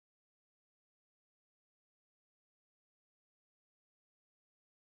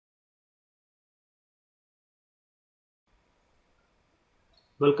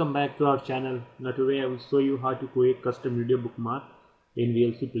Welcome back to our channel. Now today I will show you how to create custom video bookmark in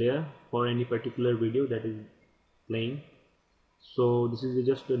VLC player for any particular video that is playing. So this is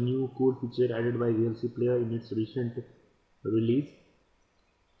just a new cool feature added by VLC player in its recent release.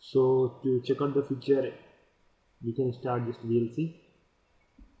 So to check out the feature, you can start just VLC.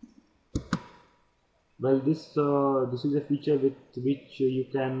 Well, this is a feature with which you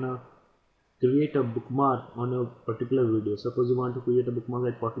can create a bookmark on a particular video. Suppose you want to create a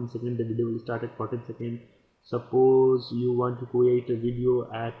bookmark at 14 seconds, the video will start at 14 seconds. Suppose you want to create a video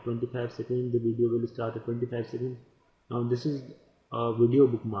at 25 seconds, the video will start at 25 seconds. Now this is a video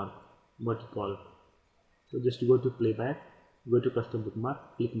bookmark, what you call it. So just go to playback, go to custom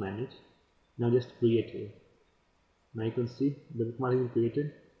bookmark, click manage. Now just create here. Now you can see the bookmark is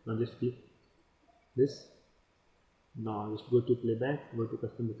created. Now just click this. Now just go to playback, go to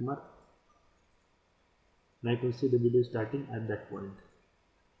custom bookmark. Now you can see the video starting at that point.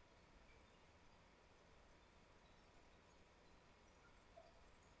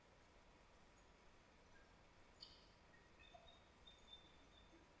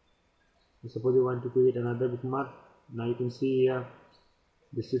 Suppose you want to create another bookmark. Now you can see here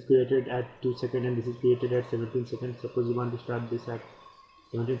this is created at 2 seconds and this is created at 17 seconds. Suppose you want to start this at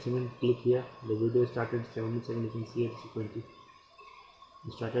 17 seconds, click here. The video started at 17 seconds, you can see it's 20.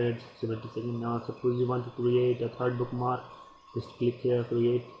 It started at 70 seconds. Now suppose you want to create a third bookmark, just click here,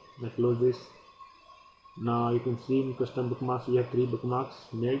 create. Now close this. Now you can see in custom bookmarks we have 3 bookmarks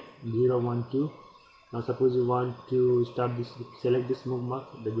made, 0, 1, 2. Now suppose you want to start this, select this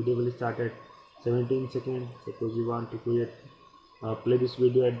bookmark, the video will start at 17 seconds. Suppose you want to create play this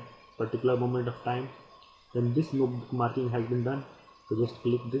video at particular moment of time, then this bookmarking has been done. So just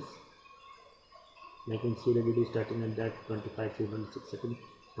click this. I can see the video starting at that 25 to 26 seconds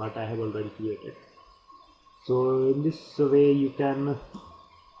what I have already created. So in this way you can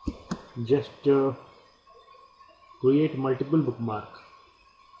just create multiple bookmark.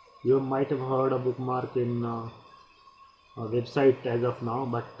 You might have heard of bookmark in a website as of now,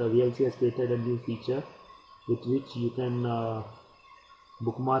 but VLC has created a new feature with which you can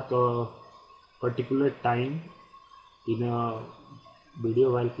bookmark a particular time in a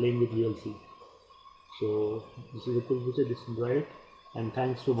video while playing with VLC. So this is a cool feature, just enjoy it, and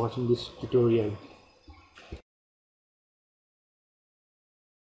thanks for watching this tutorial.